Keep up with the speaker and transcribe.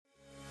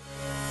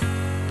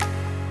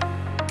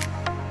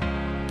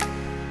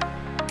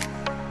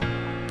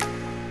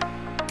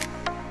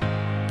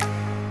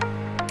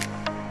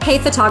Hey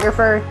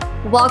photographer,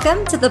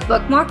 welcome to the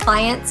Book More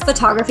Clients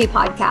Photography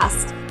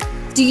Podcast.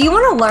 Do you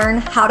want to learn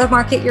how to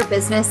market your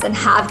business and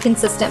have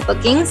consistent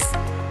bookings?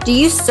 Do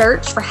you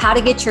search for how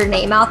to get your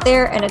name out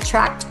there and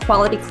attract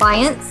quality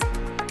clients?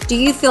 Do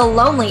you feel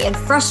lonely and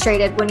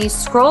frustrated when you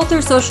scroll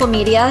through social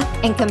media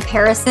and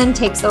comparison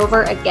takes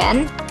over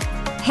again?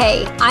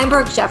 Hey, I'm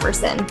Brooke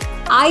Jefferson.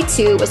 I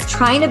too was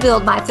trying to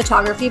build my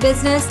photography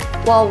business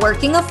while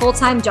working a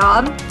full-time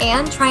job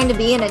and trying to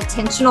be an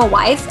intentional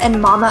wife and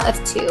mama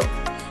of two.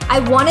 I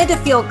wanted to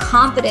feel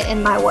confident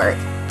in my work,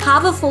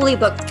 have a fully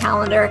booked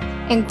calendar,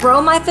 and grow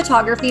my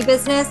photography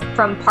business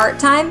from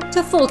part-time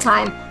to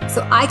full-time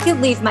so I could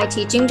leave my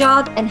teaching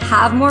job and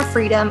have more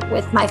freedom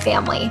with my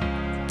family.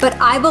 But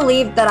I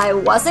believed that I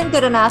wasn't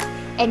good enough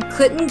and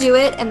couldn't do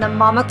it in the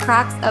mama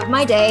cracks of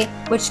my day,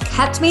 which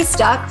kept me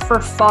stuck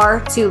for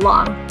far too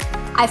long.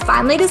 I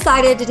finally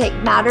decided to take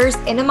matters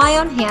into my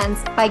own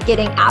hands by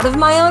getting out of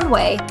my own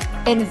way,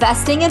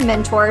 investing in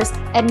mentors,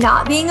 and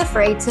not being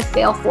afraid to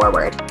fail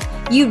forward.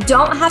 You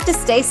don't have to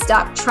stay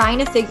stuck trying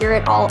to figure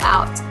it all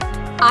out.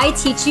 I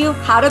teach you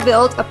how to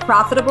build a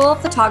profitable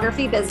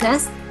photography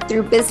business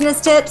through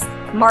business tips,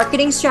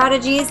 marketing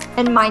strategies,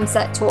 and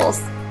mindset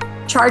tools.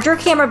 Charge your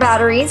camera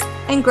batteries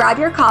and grab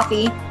your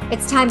coffee.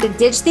 It's time to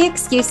ditch the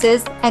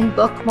excuses and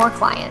book more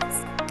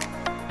clients.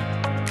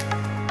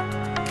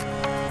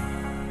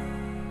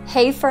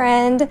 Hey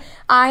friend,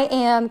 I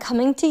am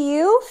coming to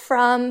you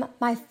from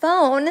my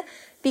phone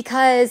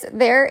because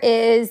there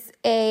is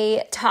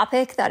a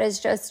topic that is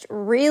just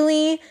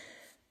really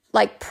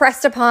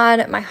pressed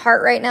upon my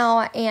heart right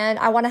now, and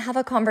I want to have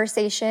a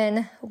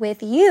conversation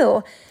with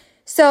you.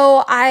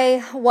 So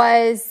I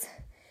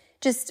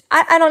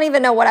don't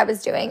even know what I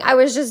was doing. I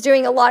was just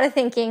doing a lot of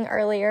thinking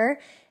earlier,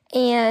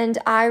 and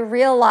I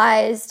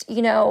realized,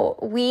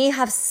 we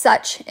have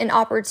such an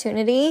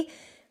opportunity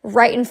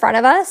right in front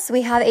of us.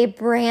 We have a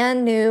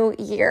brand new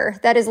year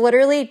that is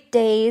literally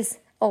days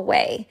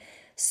away.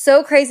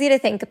 So crazy to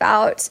think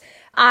about.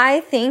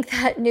 I think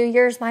that New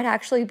Year's might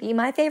actually be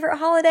my favorite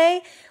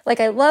holiday.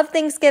 I love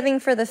Thanksgiving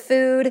for the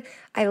food.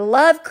 I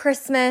love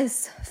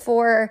Christmas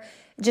for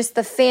just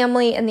the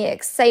family and the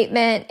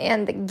excitement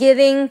and the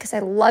giving, because I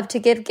love to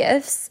give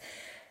gifts.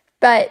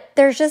 But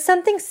there's just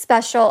something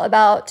special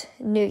about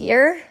New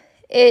Year.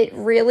 It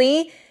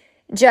really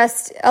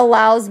just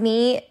allows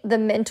me the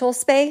mental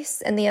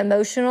space and the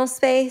emotional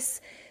space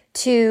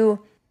to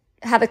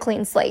have a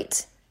clean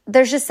slate.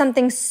 There's just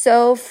something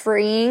so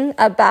freeing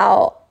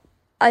about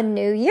a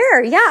new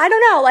year. Yeah, I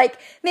don't know.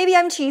 Maybe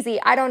I'm cheesy.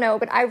 I don't know.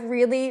 But I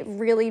really,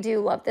 really do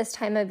love this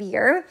time of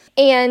year.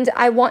 And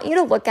I want you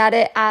to look at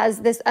it as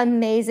this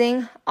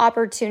amazing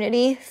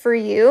opportunity for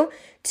you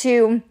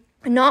to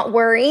not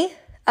worry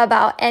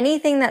about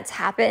anything that's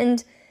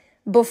happened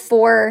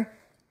before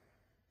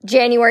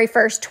January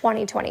 1st,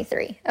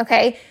 2023.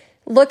 Okay.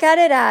 Look at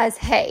it as,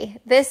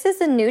 hey, this is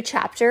a new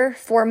chapter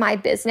for my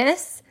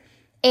business,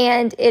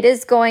 and it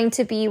is going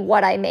to be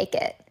what I make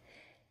it.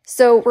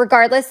 So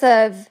regardless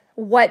of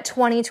what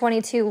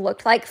 2022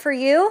 looked like for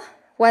you,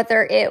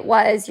 whether it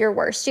was your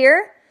worst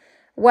year,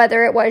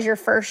 whether it was your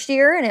first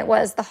year and it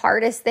was the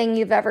hardest thing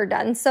you've ever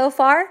done so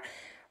far,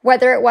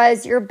 whether it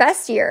was your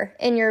best year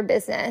in your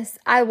business,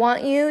 I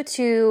want you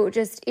to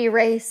just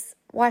erase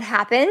what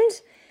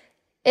happened.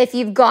 If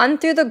you've gone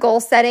through the goal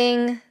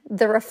setting,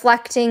 the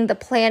reflecting, the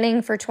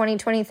planning for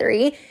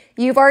 2023,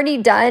 you've already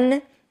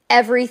done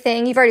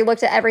everything. You've already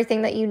looked at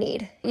everything that you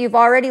need. You've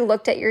already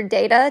looked at your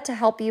data to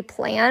help you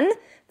plan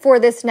for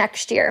this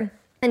next year.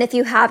 And if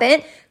you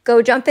haven't,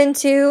 go jump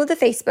into the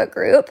Facebook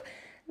group,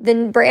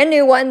 the brand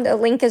new one. The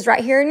link is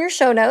right here in your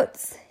show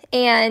notes,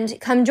 and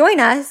come join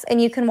us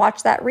and you can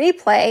watch that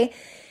replay.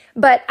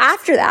 But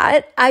after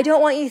that, I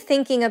don't want you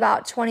thinking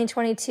about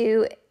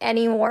 2022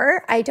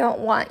 anymore. I don't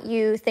want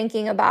you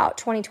thinking about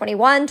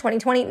 2021,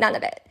 2020, none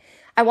of it.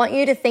 I want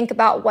you to think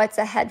about what's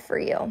ahead for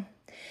you.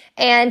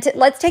 And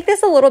let's take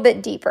this a little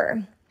bit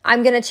deeper.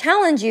 I'm going to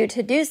challenge you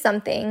to do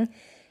something,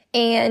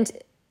 and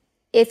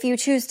if you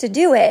choose to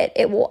do it,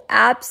 it will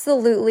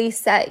absolutely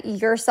set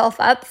yourself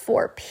up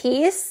for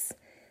peace,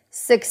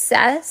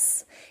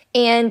 success,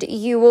 and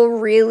you will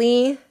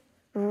really,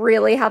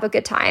 really have a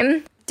good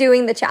time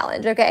doing the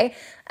challenge, okay?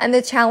 And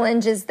the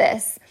challenge is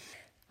this.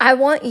 I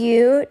want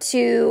you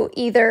to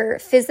either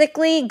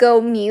physically go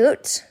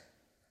mute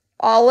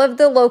all of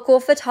the local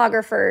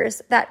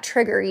photographers that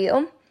trigger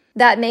you,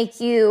 that make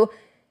you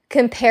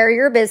compare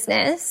your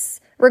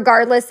business,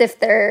 regardless if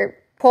they're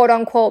quote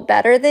unquote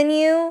better than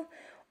you,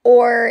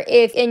 or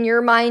if in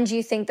your mind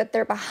you think that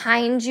they're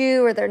behind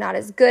you or they're not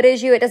as good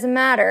as you. It doesn't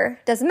matter.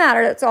 It doesn't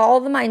matter. That's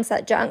all the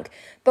mindset junk.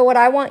 But what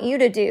I want you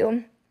to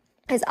do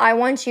is I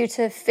want you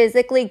to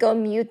physically go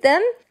mute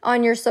them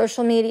on your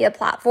social media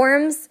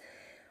platforms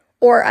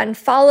or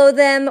unfollow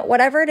them,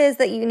 whatever it is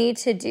that you need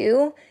to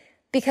do,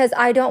 because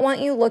I don't want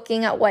you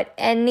looking at what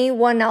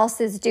anyone else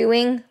is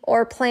doing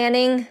or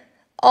planning,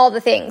 all the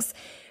things.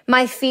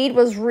 My feed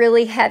was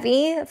really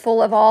heavy,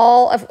 full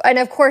of and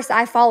of course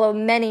I follow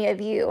many of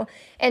you.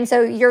 And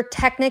so you're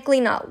technically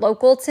not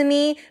local to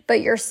me,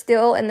 but you're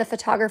still in the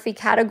photography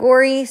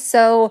category.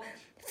 So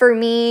for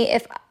me,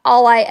 if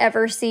all I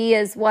ever see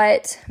is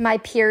what my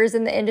peers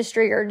in the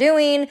industry are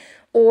doing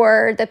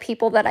or the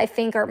people that I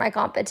think are my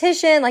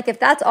competition, like if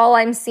that's all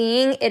I'm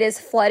seeing, it is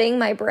flooding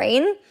my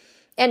brain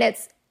and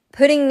it's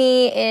putting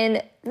me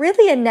in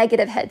really a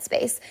negative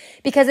headspace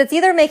because it's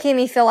either making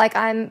me feel like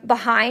I'm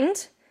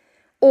behind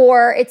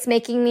or it's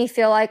making me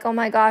feel like, oh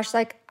my gosh,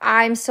 like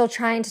I'm still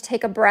trying to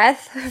take a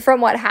breath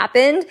from what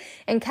happened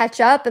and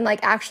catch up and like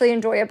actually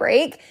enjoy a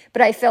break.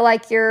 But I feel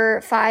like you're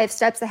 5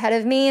 steps ahead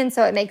of me. And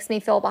so it makes me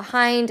feel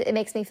behind. It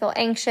makes me feel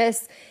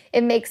anxious.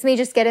 It makes me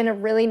just get in a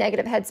really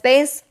negative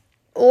headspace.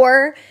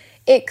 Or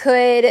it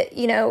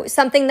could,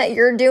 something that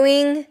you're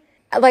doing,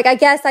 like I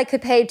guess I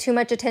could pay too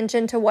much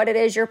attention to what it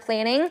is you're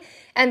planning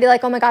and be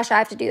like, oh my gosh, I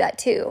have to do that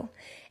too.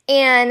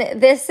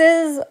 And this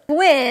is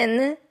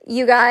when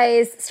you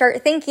guys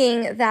start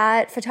thinking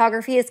that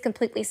photography is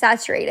completely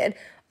saturated.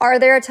 Are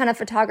there a ton of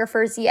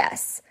photographers?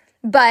 Yes.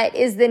 But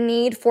is the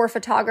need for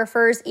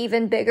photographers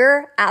even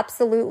bigger?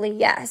 Absolutely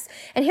yes.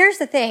 And here's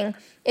the thing.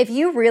 If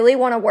you really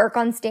want to work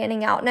on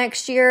standing out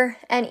next year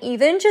and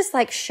even just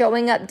like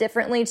showing up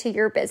differently to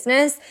your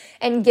business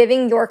and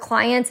giving your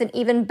clients an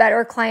even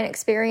better client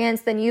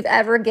experience than you've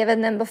ever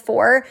given them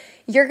before,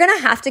 you're going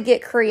to have to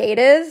get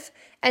creative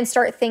and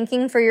start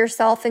thinking for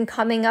yourself and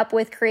coming up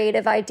with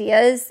creative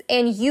ideas.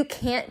 And you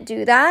can't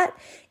do that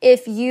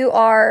if you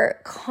are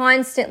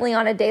constantly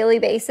on a daily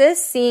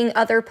basis seeing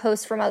other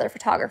posts from other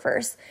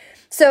photographers.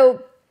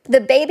 So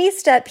the baby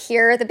step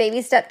here, the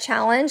baby step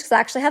challenge, because I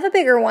actually have a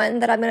bigger one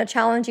that I'm going to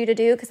challenge you to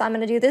do because I'm going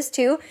to do this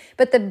too.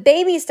 But the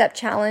baby step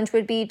challenge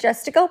would be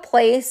just to go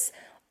place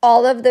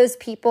all of those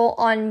people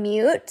on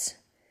mute.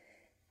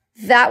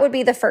 That would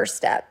be the first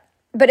step.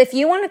 But if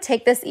you want to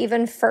take this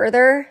even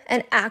further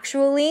and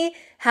actually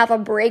have a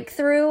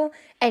breakthrough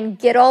and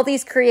get all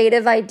these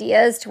creative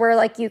ideas to where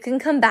like you can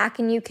come back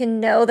and you can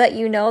know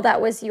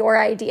that was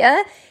your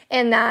idea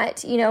and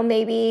that,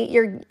 maybe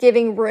you're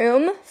giving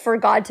room for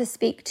God to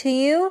speak to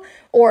you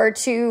or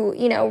to,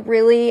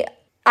 really,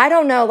 I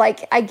don't know,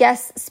 like I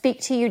guess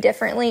speak to you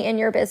differently in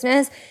your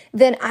business,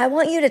 then I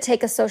want you to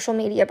take a social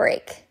media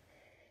break.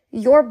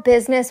 Your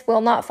business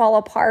will not fall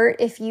apart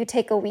if you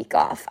take a week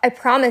off. I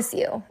promise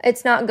you,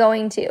 it's not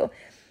going to.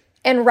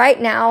 And right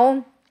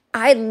now,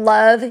 I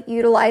love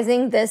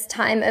utilizing this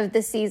time of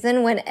the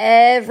season when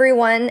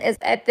everyone is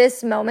at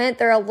this moment,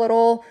 they're a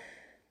little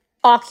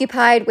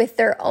occupied with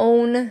their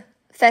own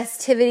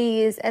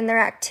festivities and their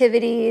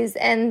activities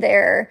and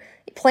their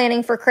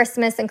planning for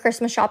Christmas and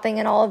Christmas shopping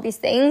and all of these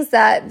things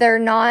that they're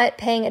not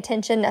paying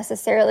attention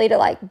necessarily to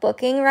like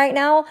booking right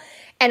now.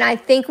 And I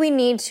think we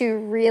need to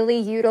really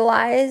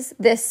utilize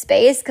this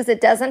space because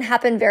it doesn't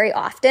happen very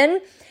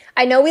often.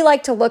 I know we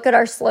like to look at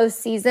our slow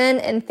season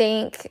and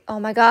think, oh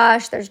my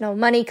gosh, there's no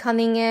money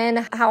coming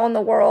in. How in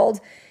the world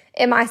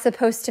am I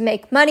supposed to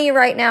make money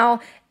right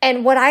now?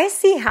 And what I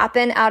see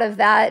happen out of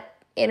that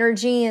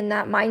energy and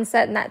that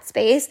mindset and that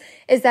space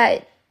is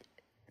that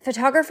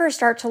photographers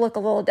start to look a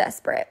little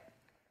desperate.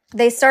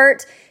 They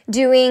start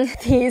doing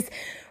these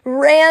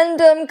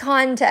random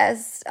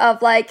contests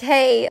of like,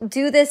 hey,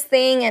 do this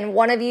thing and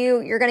one of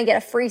you're going to get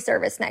a free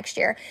service next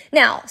year.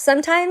 Now,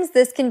 sometimes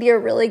this can be a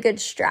really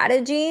good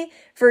strategy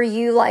for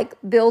you like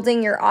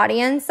building your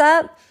audience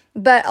up,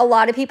 but a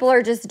lot of people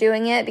are just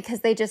doing it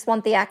because they just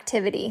want the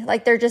activity.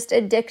 Like they're just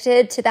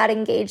addicted to that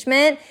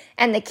engagement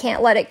and they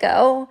can't let it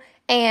go.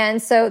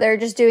 And so they're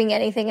just doing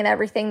anything and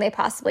everything they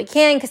possibly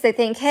can because they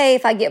think, hey,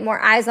 if I get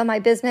more eyes on my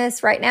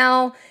business right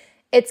now,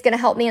 it's going to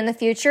help me in the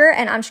future.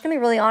 And I'm just going to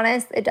be really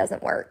honest, it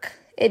doesn't work.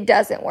 It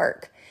doesn't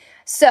work.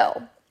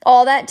 So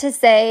all that to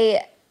say,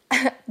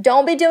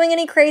 don't be doing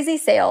any crazy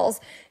sales.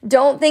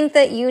 Don't think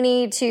that you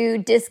need to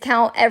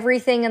discount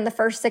everything in the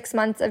first 6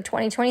 months of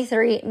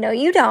 2023. No,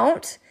 you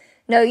don't.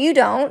 No, you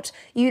don't.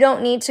 You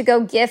don't need to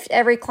go gift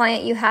every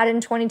client you had in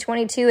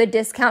 2022 a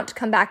discount to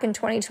come back in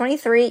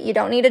 2023. You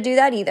don't need to do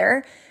that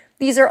either.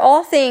 These are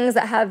all things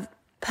that have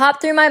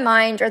popped through my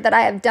mind or that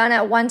I have done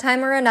at one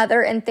time or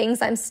another and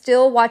things I'm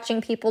still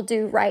watching people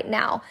do right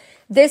now.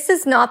 This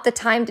is not the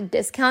time to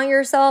discount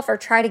yourself or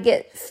try to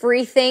get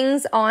free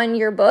things on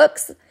your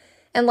books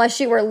unless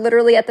you are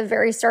literally at the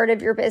very start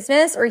of your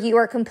business or you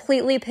are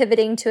completely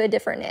pivoting to a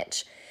different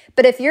niche.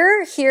 But if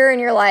you're here and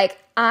you're like,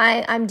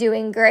 I'm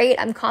doing great,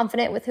 I'm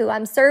confident with who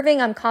I'm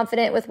serving, I'm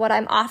confident with what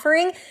I'm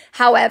offering.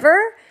 However,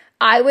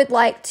 I would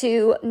like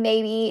to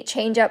maybe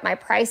change up my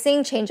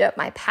pricing, change up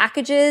my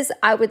packages.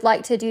 I would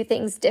like to do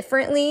things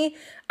differently.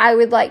 I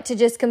would like to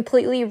just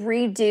completely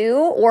redo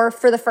or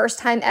for the first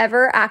time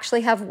ever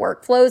actually have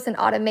workflows and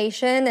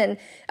automation and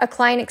a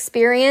client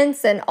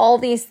experience and all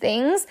these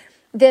things.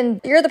 Then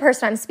you're the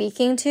person I'm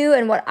speaking to.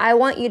 And what I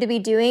want you to be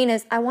doing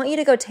is I want you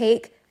to go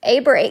take a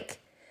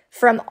break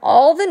from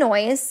all the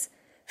noise,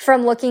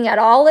 from looking at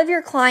all of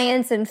your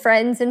clients and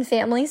friends and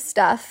family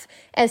stuff,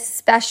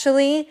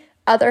 especially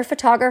other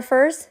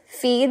photographers,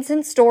 feeds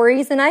and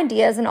stories and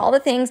ideas and all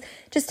the things.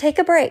 Just take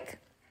a break.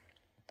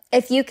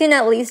 If you can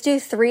at least do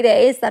 3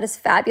 days, that is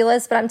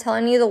fabulous. But I'm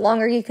telling you, the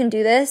longer you can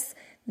do this,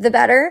 the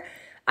better.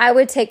 I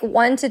would take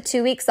 1 to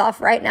 2 weeks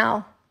off right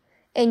now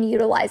and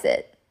utilize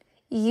it.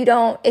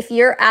 if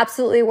you're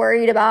absolutely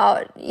worried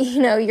about,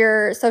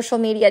 your social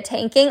media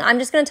tanking, I'm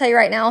just going to tell you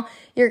right now,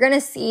 you're going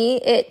to see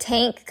it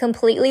tank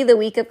completely the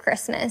week of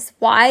Christmas.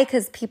 Why?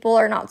 Because people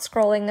are not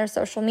scrolling their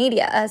social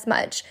media as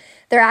much.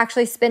 They're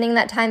actually spending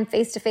that time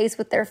face to face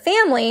with their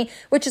family,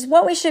 which is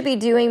what we should be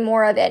doing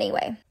more of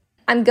anyway.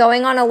 I'm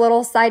going on a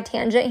little side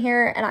tangent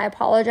here and I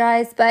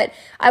apologize, but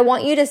I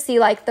want you to see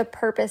the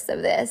purpose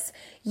of this.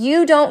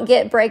 You don't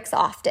get breaks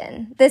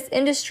often. This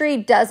industry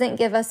doesn't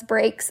give us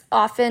breaks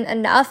often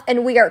enough,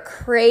 and we are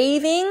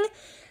craving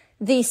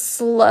the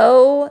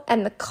slow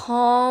and the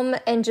calm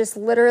and just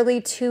literally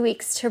 2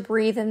 weeks to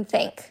breathe and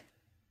think.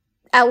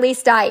 At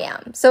least I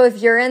am. So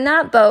if you're in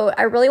that boat,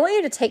 I really want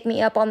you to take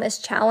me up on this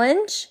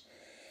challenge,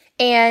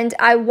 and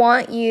I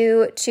want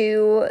you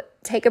to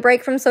take a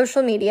break from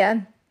social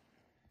media.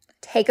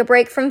 Take a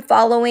break from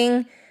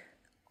following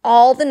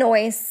all the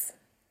noise.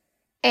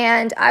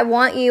 And I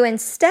want you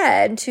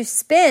instead to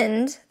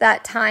spend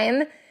that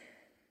time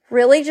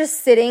really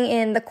just sitting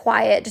in the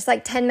quiet, just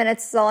 10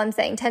 minutes is all I'm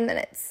saying, 10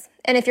 minutes.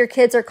 And if your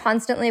kids are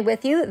constantly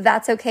with you,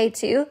 that's okay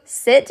too.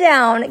 Sit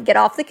down, get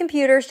off the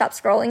computer, stop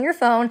scrolling your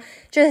phone,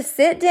 just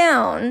sit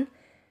down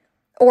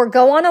or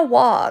go on a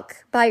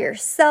walk by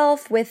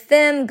yourself with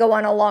them, go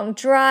on a long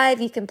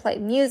drive. You can play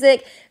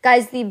music.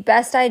 Guys, the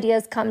best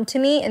ideas come to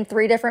me in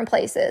 3 different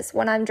places: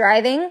 when I'm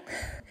driving,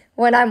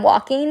 when I'm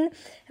walking,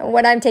 and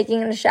when I'm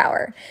taking a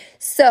shower.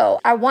 So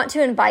I want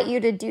to invite you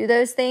to do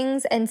those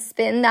things and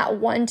spend that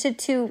 1 to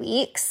 2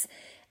 weeks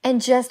and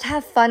just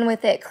have fun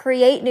with it.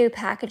 Create new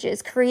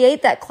packages,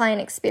 create that client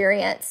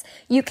experience.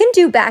 You can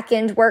do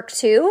back-end work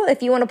too.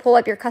 If you want to pull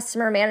up your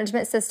customer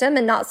management system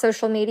and not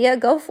social media,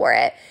 go for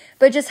it.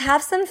 But just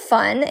have some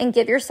fun and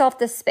give yourself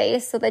the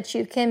space so that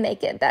you can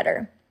make it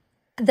better.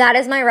 That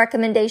is my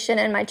recommendation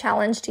and my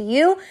challenge to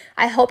you.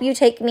 I hope you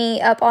take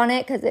me up on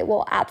it because it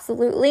will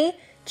absolutely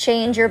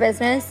change your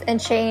business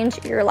and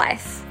change your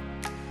life.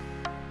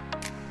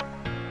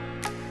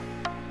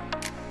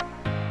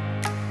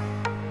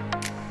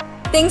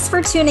 Thanks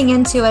for tuning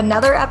in to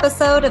another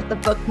episode of the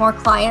Book More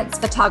Clients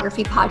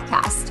Photography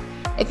Podcast.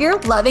 If you're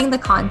loving the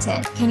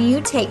content, can you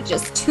take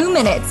just 2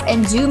 minutes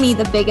and do me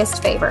the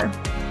biggest favor?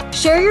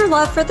 Share your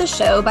love for the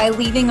show by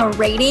leaving a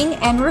rating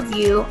and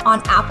review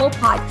on Apple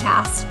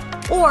Podcasts,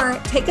 or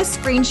take a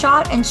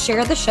screenshot and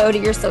share the show to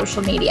your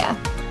social media.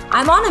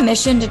 I'm on a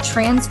mission to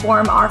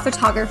transform our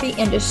photography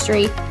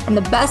industry, and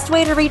the best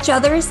way to reach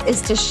others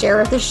is to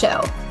share the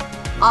show.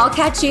 I'll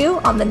catch you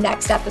on the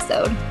next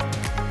episode.